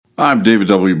I'm David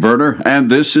W. Berner, and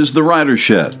this is The Writer's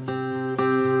Shed.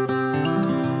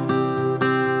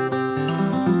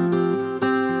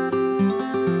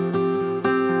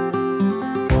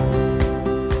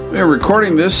 We're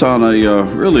recording this on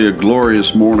really a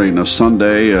glorious morning, a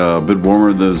Sunday, a bit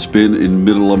warmer than it's been in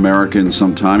middle America in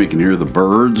some time. You can hear the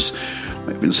birds.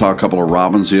 I even saw a couple of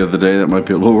robins the other day. That might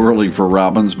be a little early for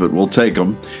robins, but we'll take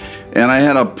them. And I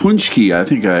had a punchki. I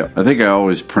think I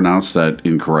always pronounce that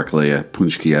incorrectly. A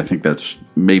punchki. I think that's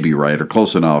maybe right or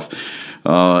close enough.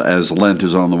 As Lent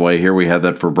is on the way here, we had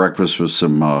that for breakfast with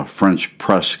some French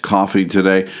press coffee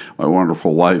today. My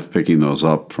wonderful wife picking those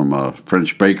up from a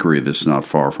French bakery that's not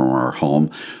far from our home.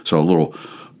 So a little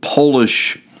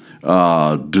Polish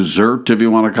dessert, if you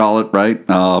want to call it, right,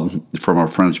 from a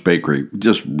French bakery.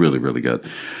 Just really, really good.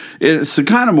 It's the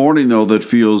kind of morning, though, that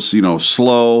feels,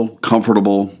 slow,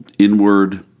 comfortable,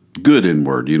 inward, good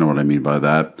inward. You know what I mean by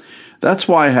that. That's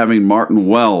why having Martin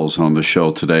Wells on the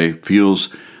show today feels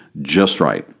just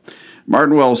right.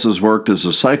 Martin Wells has worked as a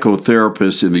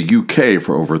psychotherapist in the UK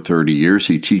for over 30 years.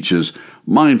 He teaches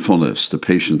mindfulness to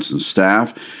patients and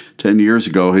staff. 10 years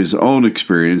ago, his own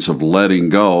experience of letting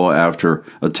go after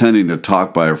attending a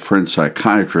talk by a French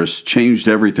psychiatrist changed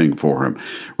everything for him,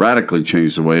 radically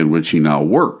changed the way in which he now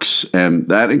works, and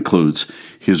that includes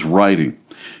his writing.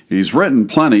 He's written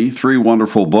plenty, 3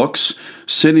 wonderful books,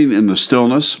 Sitting in the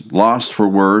Stillness, Lost for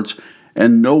Words,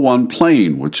 and No One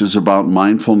Playing, which is about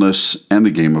mindfulness and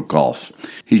the game of golf.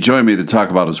 He joined me to talk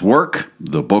about his work,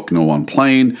 the book No One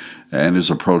Playing, and his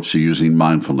approach to using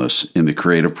mindfulness in the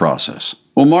creative process.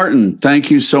 Well, Martin, thank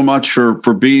you so much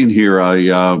for being here.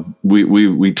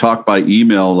 We talked by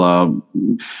email a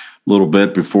little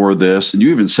bit before this, and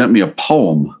you even sent me a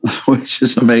poem, which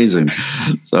is amazing.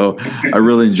 So I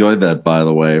really enjoyed that, by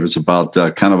the way. It was about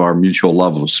kind of our mutual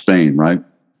love of Spain, right?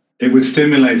 It was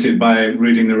stimulated by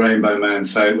reading The Rainbow Man,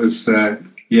 so it was,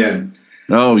 yeah.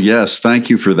 Oh, yes. Thank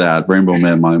you for that. Rainbow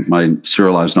Man, my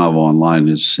serialized novel online,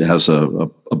 has a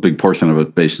big portion of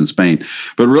it based in Spain.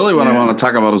 But really what I want to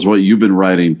talk about is what you've been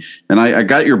writing. And I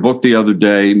got your book the other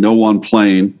day, No One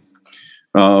Playing,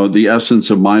 The Essence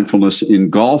of Mindfulness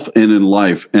in Golf and in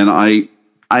Life. And I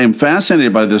am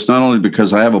fascinated by this, not only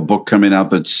because I have a book coming out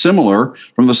that's similar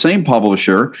from the same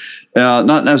publisher,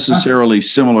 not necessarily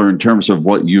similar in terms of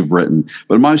what you've written,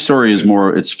 but my story is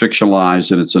more, it's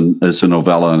fictionalized and it's a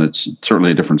novella and it's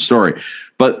certainly a different story.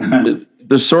 But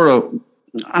the sort of,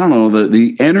 I don't know,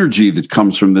 the energy that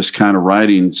comes from this kind of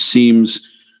writing seems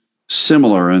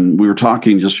similar. And we were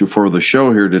talking just before the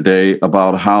show here today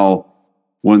about how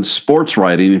when sports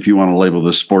writing, if you want to label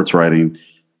this sports writing,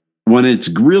 when it's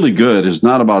really good, is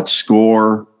not about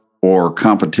score or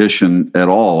competition at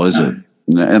all, is it?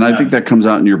 And I think that comes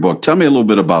out in your book. Tell me a little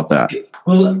bit about that.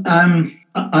 Well,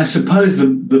 I suppose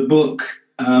the book,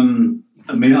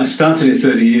 I started it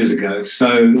 30 years ago.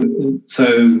 So wait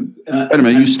a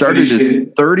minute, you started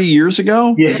it 30 years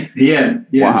ago? Yeah.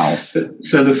 Wow.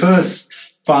 So the first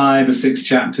 5 or 6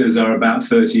 chapters are about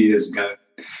 30 years ago.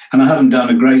 And I haven't done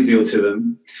a great deal to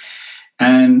them.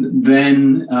 And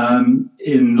then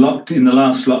in the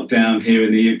last lockdown here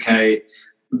in the UK,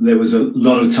 there was a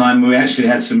lot of time. We actually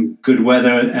had some good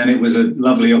weather, and it was a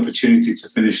lovely opportunity to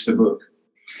finish the book.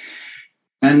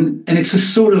 And it's a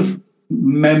sort of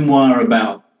memoir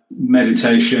about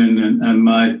meditation and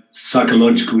my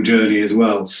psychological journey as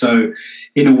well. So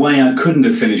in a way, I couldn't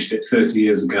have finished it 30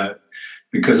 years ago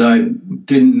because I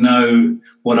didn't know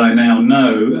what I now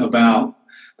know about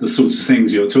the sorts of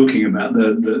things you're talking about,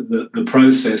 the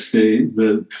process,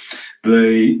 the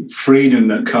freedom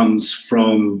that comes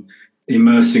from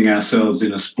immersing ourselves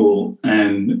in a sport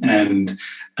and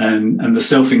the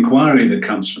self-inquiry that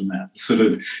comes from that, sort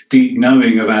of deep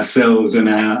knowing of ourselves and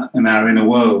our inner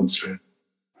worlds.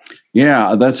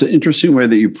 Yeah, that's an interesting way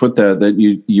that you put that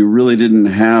you really didn't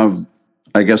have,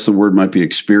 I guess the word might be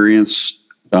experience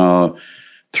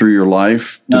through your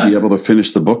life to be able to finish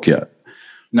the book yet.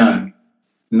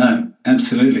 No,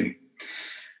 absolutely.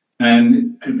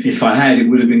 And if I had, it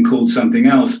would have been called something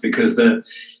else, because the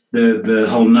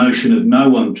whole notion of no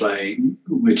one playing,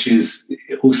 which is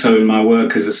also in my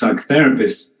work as a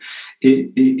psychotherapist,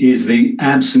 it is the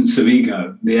absence of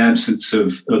ego, the absence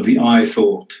of the I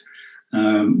thought,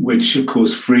 which of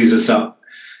course frees us up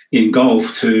in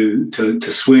golf to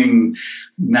swing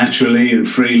naturally and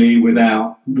freely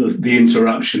without the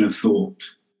interruption of thought.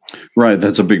 Right,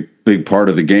 that's a big part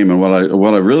of the game, and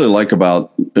what I really like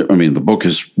about, the book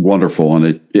is wonderful,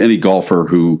 and any golfer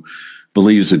who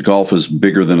believes that golf is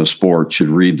bigger than a sport should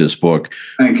read this book.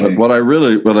 Thank you. But what I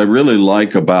really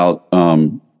like about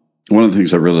one of the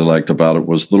things I really liked about it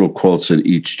was little quotes in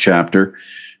each chapter,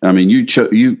 I mean,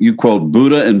 you quote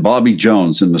Buddha and Bobby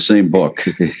Jones in the same book,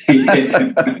 which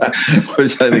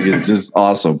I think is just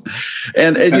awesome.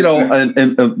 And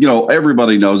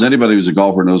everybody knows, anybody who's a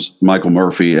golfer knows Michael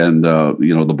Murphy and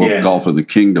the book Golf of the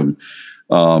Kingdom.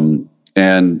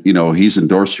 And he's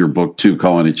endorsed your book too,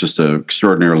 calling it just an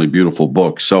extraordinarily beautiful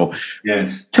book. So,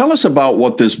 tell us about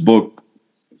what this book,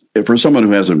 for someone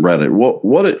who hasn't read it,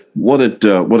 what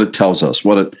it tells us.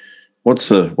 What's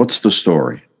the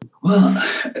story? Well,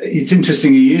 it's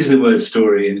interesting you use the word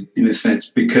story in a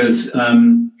sense, because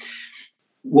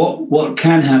what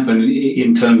can happen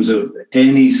in terms of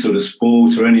any sort of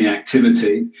sport or any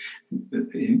activity,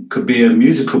 it could be a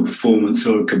musical performance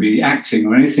or it could be acting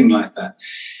or anything like that,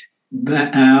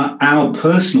 that our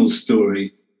personal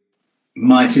story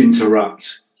might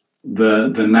interrupt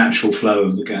the natural flow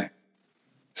of the game.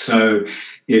 So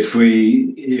if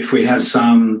we have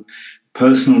some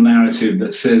personal narrative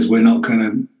that says we're not going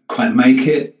to quite make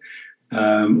it,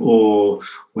 or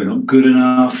we're not good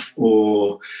enough,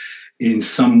 or in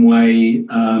some way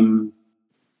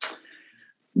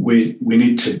we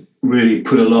need to really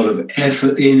put a lot of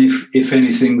effort in if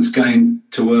anything's going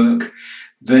to work,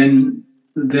 then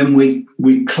we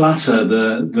clutter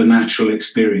the natural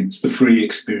experience, the free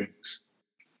experience.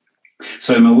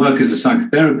 So my work as a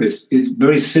psychotherapist is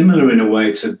very similar in a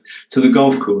way to the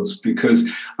golf course, because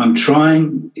I'm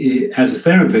trying as a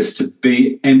therapist to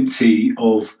be empty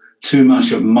of too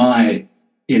much of my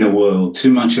inner world,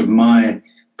 too much of my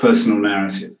personal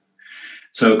narrative.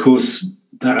 So, of course,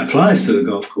 that applies to the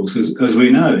golf course, as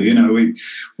we know.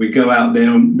 We go out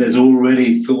there and there's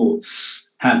already thoughts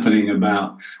happening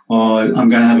about, I'm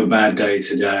going to have a bad day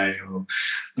today, or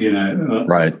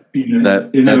right.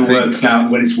 It never works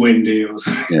out when it's windy or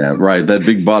something. Yeah, right. That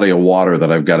big body of water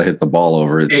that I've got to hit the ball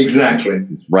over. It's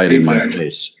right in my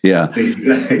face. Yeah,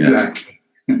 exactly.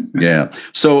 Yeah.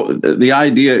 So the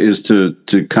idea is to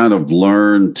kind of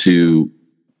learn to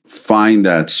find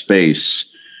that space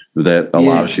that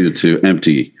allows you to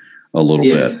empty a little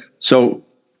bit. So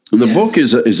the book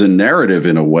is a narrative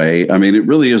in a way. I mean, it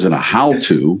really isn't a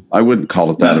how-to. I wouldn't call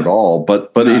it that at all.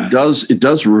 But it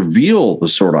does reveal the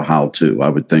sort of how-to, I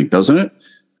would think, doesn't it?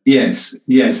 Yes.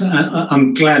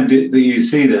 I'm glad that you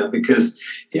see that, because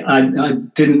I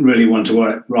didn't really want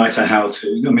to write a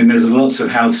how-to. I mean, there's lots of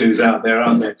how-tos out there,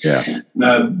 aren't there? Yeah.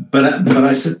 But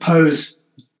I suppose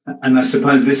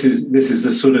this is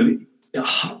the sort of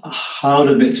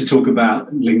harder bit to talk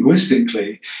about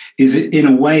linguistically, is it, in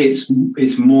a way it's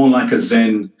more like a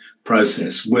Zen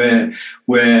process where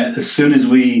as soon as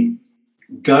we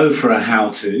go for a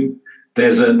how-to,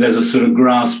 there's a sort of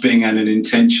grasping and an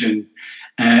intention,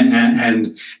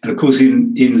 and of course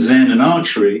in Zen and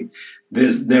archery there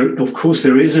is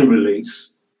a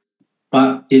release,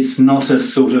 but it's not a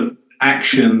sort of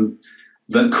action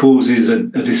that causes a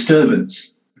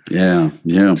disturbance. Yeah.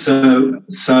 So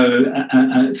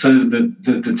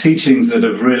the teachings that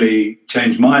have really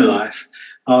changed my life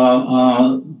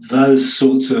are those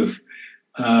sorts of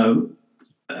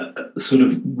sort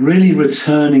of really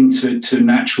returning to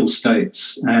natural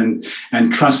states and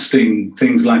trusting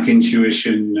things like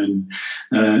intuition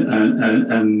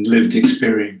and lived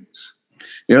experience.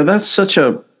 That's such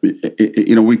a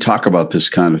we talk about this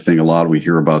kind of thing a lot. We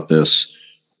hear about this.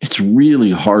 It's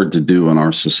really hard to do in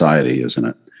our society, isn't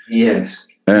it? Yes.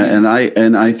 And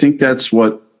I think that's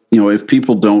what, if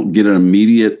people don't get an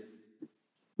immediate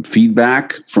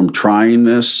feedback from trying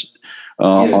this,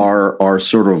 our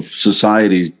sort of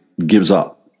society gives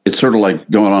up. It's sort of like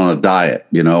going on a diet,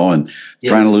 and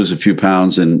trying to lose a few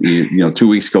pounds, and 2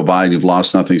 weeks go by and you've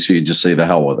lost nothing, so you just say the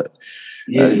hell with it.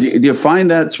 Yes. Do you find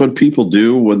that's what people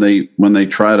do when they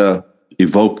try to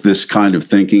evoke this kind of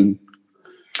thinking?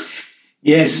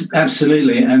 Yes,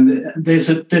 absolutely. And there's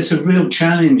a real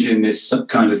challenge in this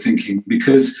kind of thinking,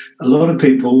 because a lot of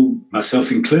people,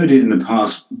 myself included in the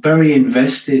past, very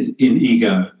invested in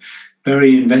ego,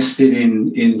 very invested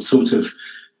in sort of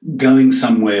going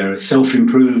somewhere,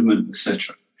 self-improvement,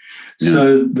 etc. Yeah.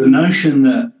 So the notion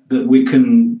that we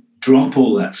can drop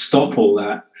all that, stop all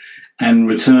that, and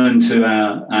return to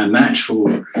our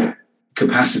natural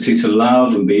capacity to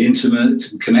love and be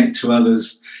intimate and connect to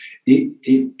others,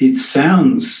 it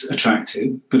sounds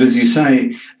attractive, but as you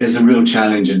say, there's a real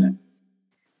challenge in it,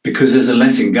 because there's a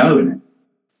letting go in it.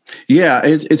 Yeah,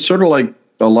 it's sort of like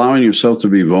allowing yourself to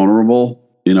be vulnerable,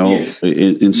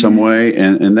 in some way,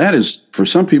 and that is, for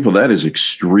some people, that is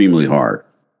extremely hard.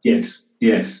 Yes,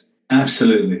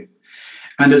 absolutely.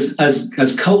 And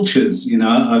as cultures,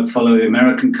 I follow the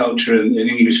American culture and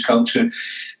English culture.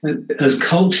 As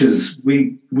cultures,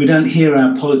 we don't hear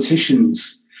our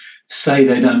politicians say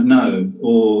they don't know,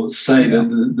 or say that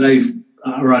they've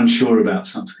are unsure about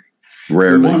something.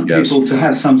 Rarely, we want yes. people to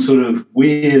have some sort of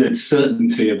weird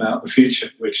certainty about the future,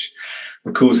 which,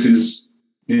 of course, is,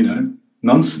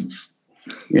 nonsense.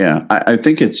 Yeah, I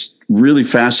think it's really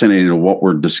fascinating what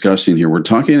we're discussing here. We're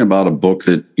talking about a book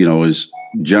that, is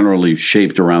generally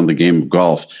shaped around the game of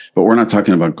golf, but we're not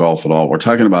talking about golf at all. We're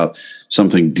talking about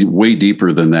something way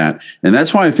deeper than that. And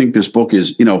that's why I think this book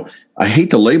is, I hate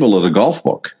to label it a golf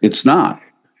book. It's not.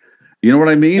 You know what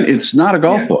I mean? Yeah. It's not a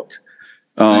golf book.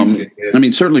 I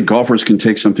mean, certainly golfers can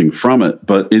take something from it,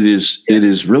 but it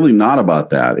is really not about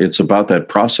that. It's about that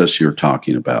process you're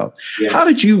talking about. Yeah. How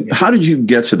did you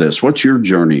get to this? What's your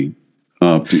journey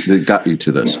that got you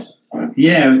to this?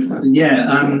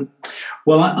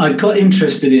 Well, I got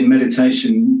interested in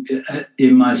meditation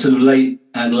in my sort of late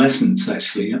adolescence,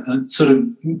 actually. I sort of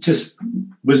just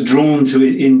was drawn to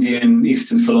Indian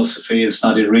Eastern philosophy and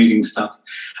started reading stuff.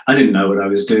 I didn't know what I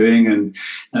was doing, and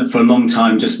for a long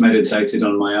time just meditated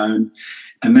on my own,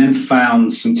 and then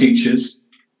found some teachers.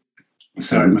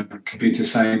 Sorry, my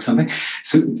computer's saying something.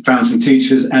 Found some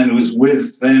teachers and was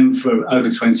with them for over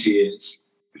 20 years.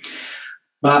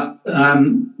 But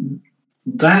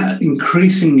that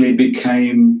increasingly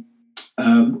became,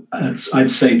 I'd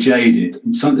say, jaded.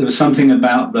 And there was something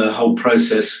about the whole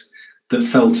process that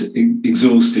felt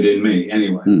exhausted in me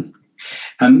anyway. Mm.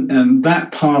 And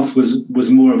that path was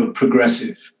more of a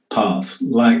progressive path.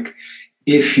 Like,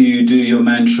 if you do your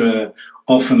mantra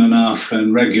often enough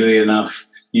and regularly enough,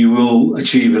 you will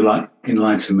achieve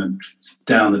enlightenment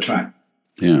down the track.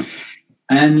 Yeah.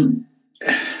 And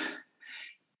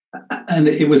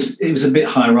it was a bit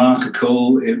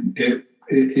hierarchical.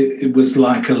 It was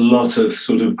like a lot of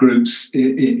sort of groups.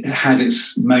 It had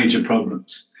its major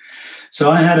problems.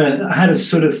 So I had a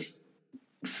sort of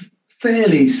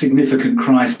fairly significant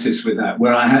crisis with that,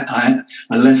 where I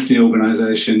left the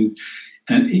organisation,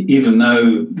 and even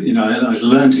though I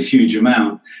learned a huge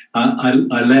amount, I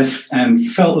left and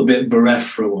felt a bit bereft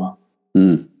for a while.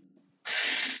 Mm.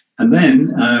 And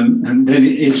then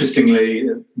interestingly,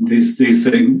 these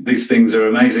things are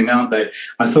amazing, aren't they?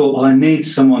 I thought, well, I need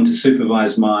someone to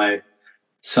supervise my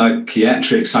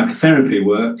psychotherapy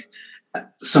work,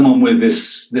 someone with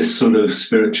this sort of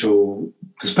spiritual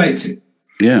perspective.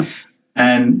 Yeah.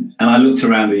 And I looked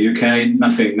around the UK,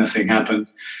 nothing happened.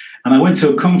 And I went to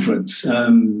a conference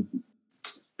about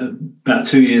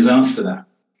 2 years after that.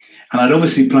 And I'd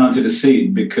obviously planted a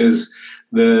seed, because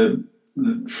the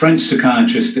French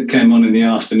psychiatrist that came on in the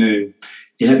afternoon,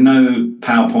 he had no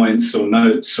PowerPoints or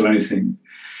notes or anything.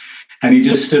 And he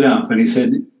just stood up and he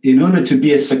said, in order to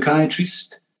be a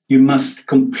psychiatrist, you must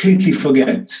completely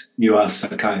forget you are a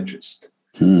psychiatrist.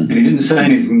 And he didn't say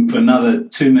anything for another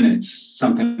 2 minutes,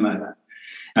 something like that.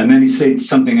 And then he said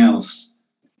something else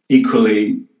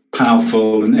equally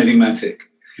powerful and enigmatic.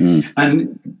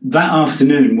 And that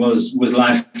afternoon was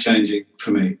life-changing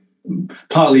for me,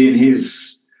 partly in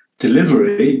his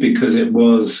delivery, because it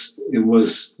was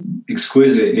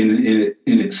exquisite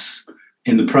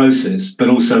in the process, but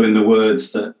also in the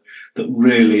words that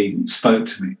really spoke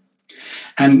to me.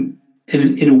 And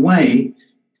in a way,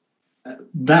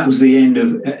 that was the end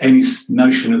of any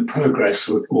notion of progress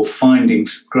or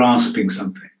grasping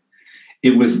something.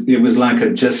 It was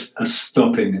like just a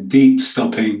stopping, a deep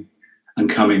stopping, and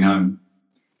coming home.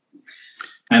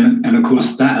 And of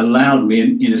course, that allowed me,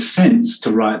 in a sense,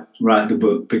 to write the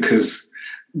book, because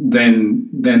then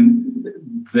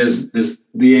there's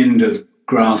the end of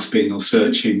grasping or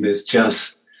searching. There's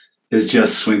just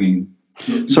swinging.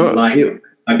 So, like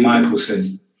Michael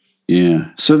says.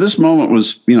 Yeah. So this moment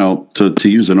was, to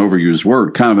use an overused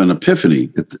word, kind of an epiphany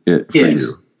for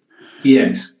you.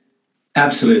 Yes.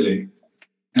 Absolutely.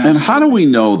 And how do we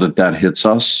know that hits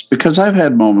us? Because I've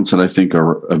had moments that I think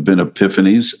have been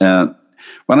epiphanies, and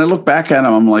when I look back at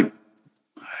them, I'm like,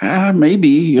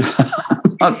 maybe.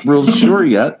 I'm not real sure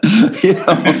yet.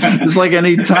 It's like I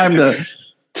need time to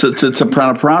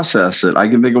kind of process it. I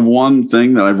can think of one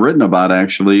thing that I've written about,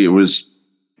 actually. I was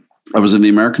in the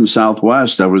American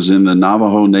Southwest. I was in the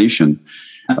Navajo Nation,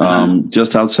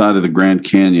 just outside of the Grand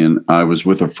Canyon. I was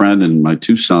with a friend and my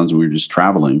two sons. We were just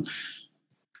traveling.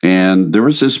 And there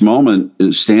was this moment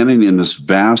standing in this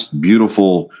vast,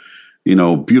 beautiful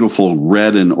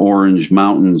red and orange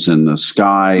mountains in the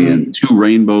sky, and two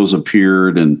rainbows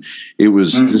appeared, and it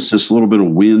was just this little bit of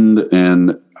wind,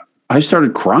 and I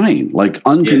started crying like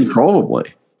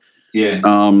uncontrollably. Yeah.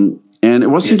 And it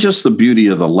wasn't just the beauty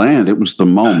of the land; it was the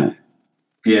moment.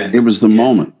 Yeah. It was the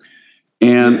moment,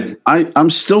 and I'm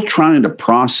still trying to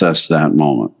process that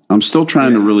moment. I'm still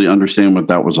trying to really understand what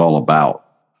that was all about.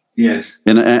 Yes.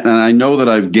 And I know that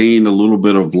I've gained a little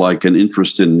bit of like an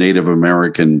interest in Native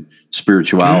American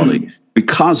spirituality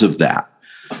because of that.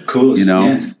 Of course,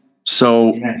 yes.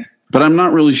 So, but I'm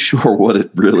not really sure what it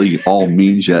really all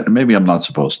means yet. Maybe I'm not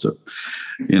supposed to,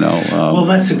 Well,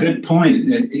 that's a good point.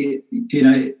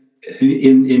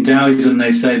 In Taoism,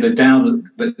 they say the Tao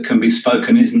that can be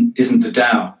spoken isn't the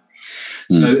Tao.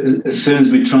 So as soon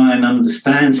as we try and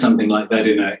understand something like that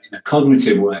in a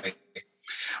cognitive way,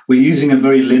 we're using a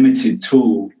very limited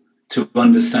tool to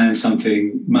understand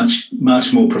something much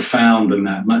more profound than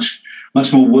that, much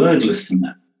more wordless than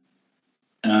that.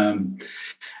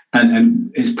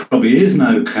 And it probably is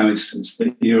no coincidence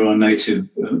that you're on Native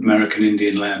American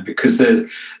Indian land, because there's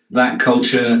that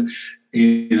culture,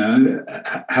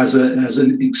 has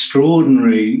an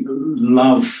extraordinary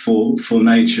love for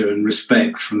nature and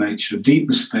respect for nature, deep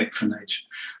respect for nature.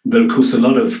 But of course, a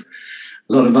lot of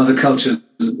other cultures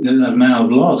have now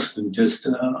lost and just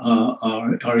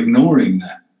are ignoring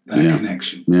that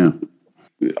connection. Yeah.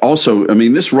 Also, I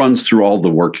mean, this runs through all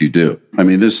the work you do. I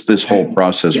mean, this whole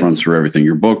process runs through everything.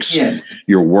 Your books,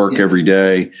 your work every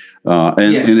day,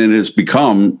 and it has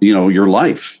become, your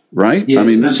life, right? Yes, I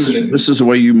mean, this is the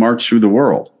way you march through the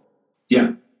world.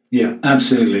 Yeah,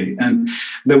 absolutely. And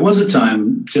there was a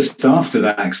time just after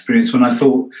that experience when I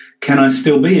thought, can I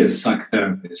still be a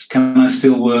psychotherapist? Can I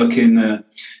still work in the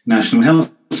National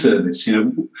Health Service?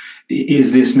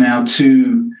 Is this now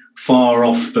too far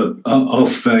off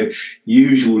the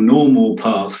usual normal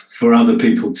path for other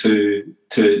people to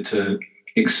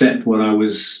accept what I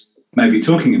was maybe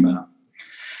talking about?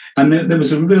 And there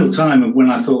was a real time when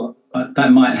I thought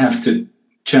that might have to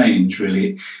change,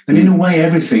 really. And in a way,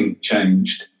 everything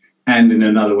changed, and in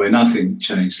another way, nothing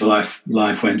changed. Life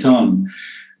went on,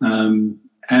 and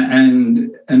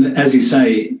as you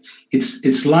say,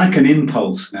 it's like an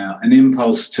impulse now, an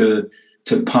impulse to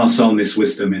pass on this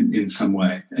wisdom in some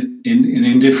way,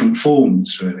 in different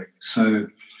forms, really. So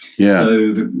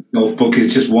the golf book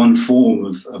is just one form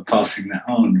of passing that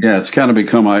on. Yeah, it's kind of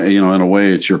become, in a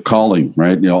way, it's your calling,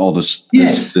 right? All this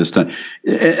time.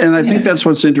 And I think that's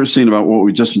what's interesting about what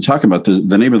we've just been talking about.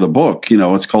 The name of the book,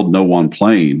 it's called No One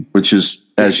Playing, which is,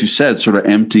 as you said, sort of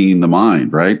emptying the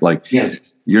mind, right? Like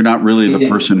you're not really the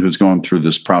person who's going through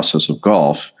this process of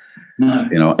golf.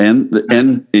 No.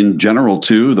 And in general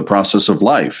too, the process of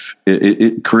life.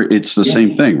 It's the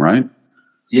same thing, right?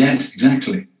 Yes,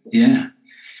 exactly. Yeah.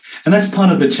 And that's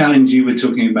part of the challenge you were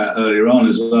talking about earlier on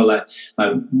as well. Like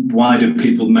why do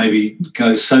people maybe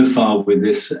go so far with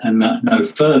this and not no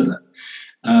further?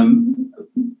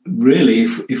 Really,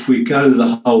 if we go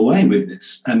the whole way with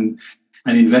this and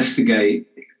investigate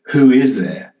who is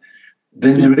there,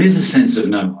 then there is a sense of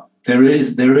no one. There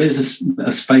is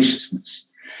a spaciousness,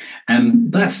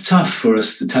 and that's tough for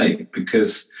us to take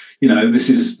because this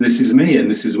is me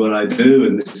and this is what I do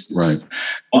and this is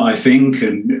what I think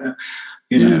and.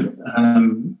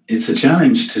 It's a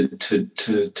challenge to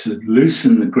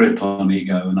loosen the grip on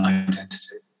ego and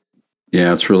identity.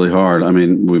 Yeah, it's really hard. I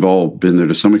mean, we've all been there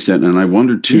to some extent. And I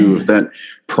wondered, too, if that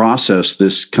process,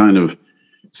 this kind of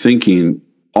thinking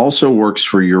also works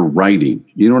for your writing.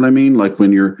 You know what I mean? Like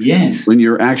when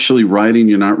you're actually writing,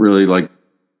 you're not really like,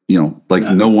 no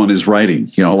one is writing,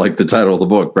 like the title of the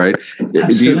book, right?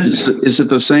 Absolutely. Is it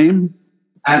the same?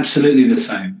 Absolutely the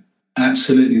same.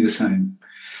 Absolutely the same.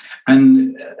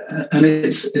 And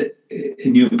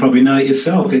you probably know it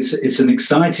yourself. It's an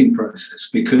exciting process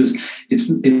because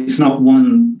it's not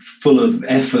one full of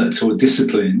effort or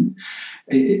discipline.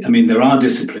 I mean, there are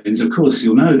disciplines, of course,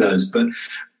 you'll know those, but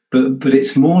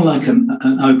it's more like an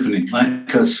opening,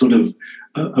 like a sort of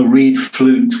a reed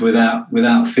flute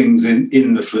without things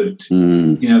in the flute.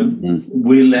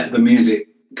 We let the music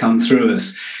come through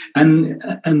us,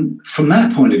 and from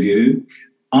that point of view.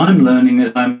 I'm learning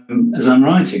as I'm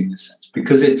writing, in a sense,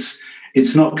 because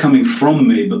it's not coming from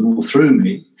me, but more through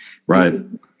me. Right.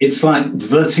 It's like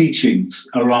the teachings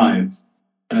arrive.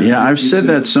 I've said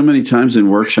that so many times in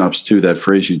workshops too. That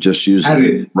phrase you just used,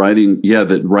 writing. Yeah,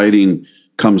 that writing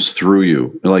comes through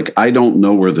you. Like I don't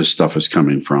know where this stuff is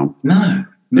coming from. No.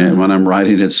 And when I'm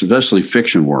writing, it's especially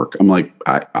fiction work. I'm like,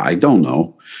 I don't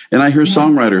know. And I hear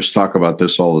songwriters talk about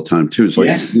this all the time too. It's like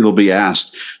it'll be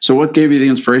asked, so what gave you the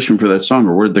inspiration for that song,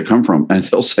 or where'd they come from? And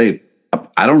they'll say,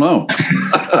 I don't know.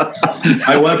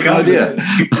 I woke up. Idea.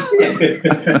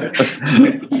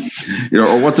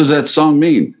 Or what does that song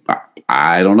mean?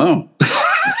 I don't know.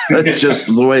 That's just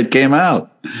the way it came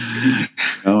out.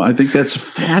 I think that's a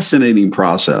fascinating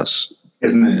process,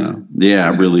 isn't it?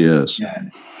 Yeah, it really is. Yeah.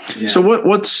 Yeah. So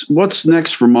what's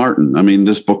next for Martin? I mean,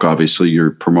 this book obviously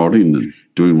you're promoting and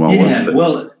doing well with it.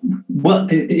 Well,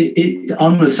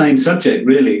 on the same subject,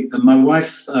 really. My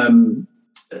wife,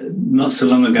 not so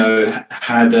long ago,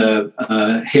 had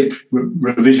a hip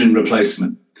revision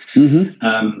replacement,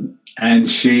 And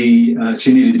she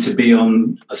needed to be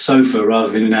on a sofa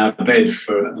rather than in our bed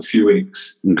for a few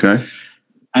weeks. Okay.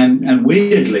 And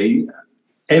weirdly,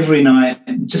 every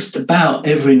night, just about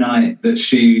every night that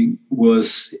she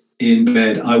was in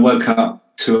bed, I woke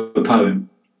up to a poem.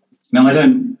 Now,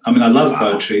 I love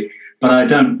poetry, but I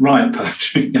don't write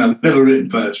poetry. I've never written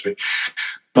poetry.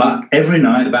 But every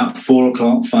night, about 4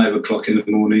 o'clock, 5 o'clock in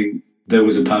the morning, there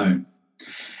was a poem.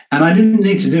 And I didn't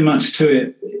need to do much to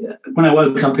it. When I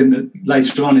woke up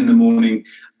later on in the morning,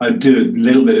 I'd do a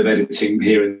little bit of editing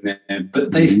here and there,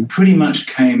 but they pretty much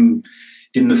came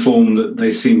in the form that they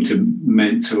seemed to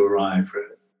meant to arrive.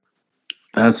 Really.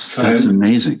 That's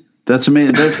amazing. That's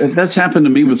amazing. That's happened to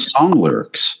me with song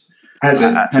lyrics. Has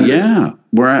it? Yeah,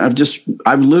 where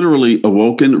I've literally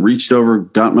awoken, reached over,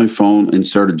 got my phone, and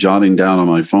started jotting down on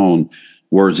my phone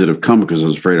words that have come because I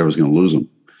was afraid I was going to lose them.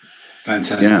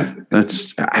 Fantastic. Yeah,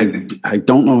 I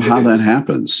don't know how that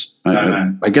happens.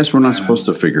 I guess we're not supposed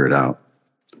to figure it out.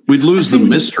 We'd lose the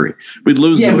mystery. We'd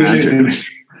lose the magic.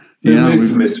 We'd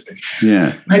lose the mystery.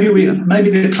 Yeah. Maybe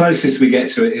the closest we get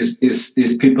to it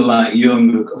is people like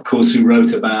Jung, of course, who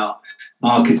wrote about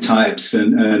archetypes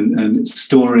and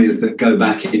stories that go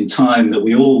back in time that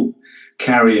we all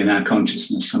carry in our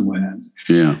consciousness somewhere.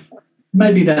 Yeah.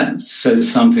 Maybe that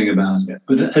says something about it.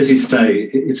 But as you say,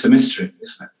 it's a mystery,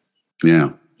 isn't it?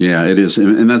 Yeah. Yeah, it is.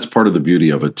 And that's part of the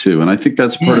beauty of it, too. And I think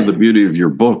that's part of the beauty of your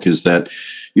book is that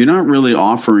you're not really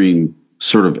offering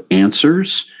sort of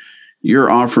answers. You're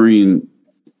offering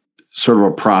sort of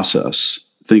a process,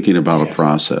 thinking about a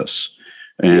process.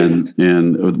 And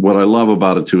what I love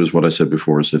about it, too, is what I said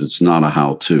before, is that it's not a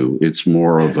how-to. It's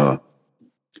more of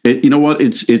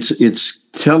it's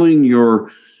telling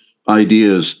your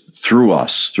ideas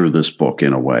through this book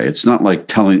in a way. It's not like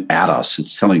telling at us.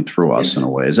 It's telling through us in a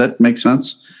way. Does that make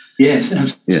sense? Yes,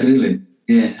 absolutely.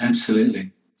 Yeah,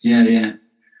 absolutely. Yeah.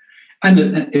 And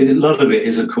a lot of it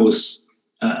is, of course,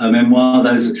 a memoir.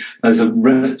 Those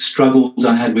are struggles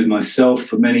I had with myself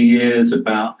for many years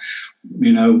about,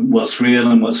 what's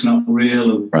real and what's not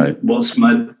real, and what's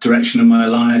my direction of my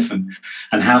life, and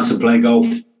how to play golf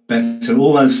better.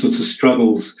 All those sorts of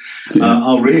struggles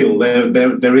are real.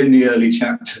 They're in the early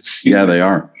chapters. Yeah, they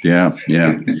are. Yeah.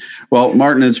 Well,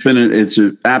 Martin, it's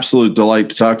an absolute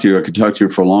delight to talk to you. I could talk to you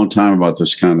for a long time about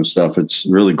this kind of stuff. It's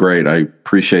really great. I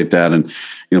appreciate that. And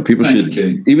people should,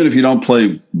 even if you don't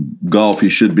play golf, you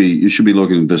should be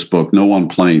looking at this book, No One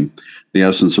Playing: The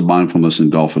Essence of Mindfulness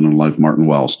in Golf and in Life, Martin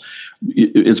Wells.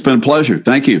 It's been a pleasure.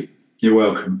 Thank you. You're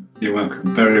welcome.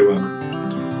 Very welcome.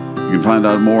 You can find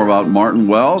out more about Martin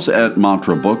Wells at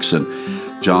Mantra Books and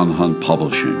John Hunt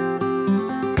Publishing.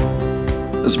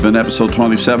 This has been episode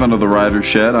 27 of The Writer's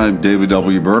Shed. I'm David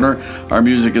W. Berner. Our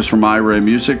music is from iRay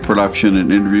Music. Production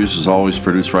and interviews is always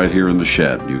produced right here in the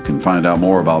Shed. You can find out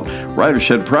more about Writer's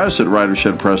Shed Press at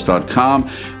writershedpress.com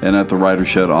and at The Writer's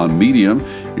Shed on Medium.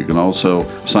 You can also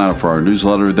sign up for our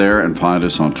newsletter there and find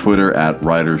us on Twitter at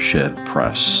Writer's Shed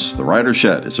Press. The Writer's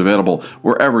Shed is available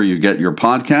wherever you get your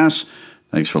podcasts.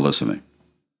 Thanks for listening.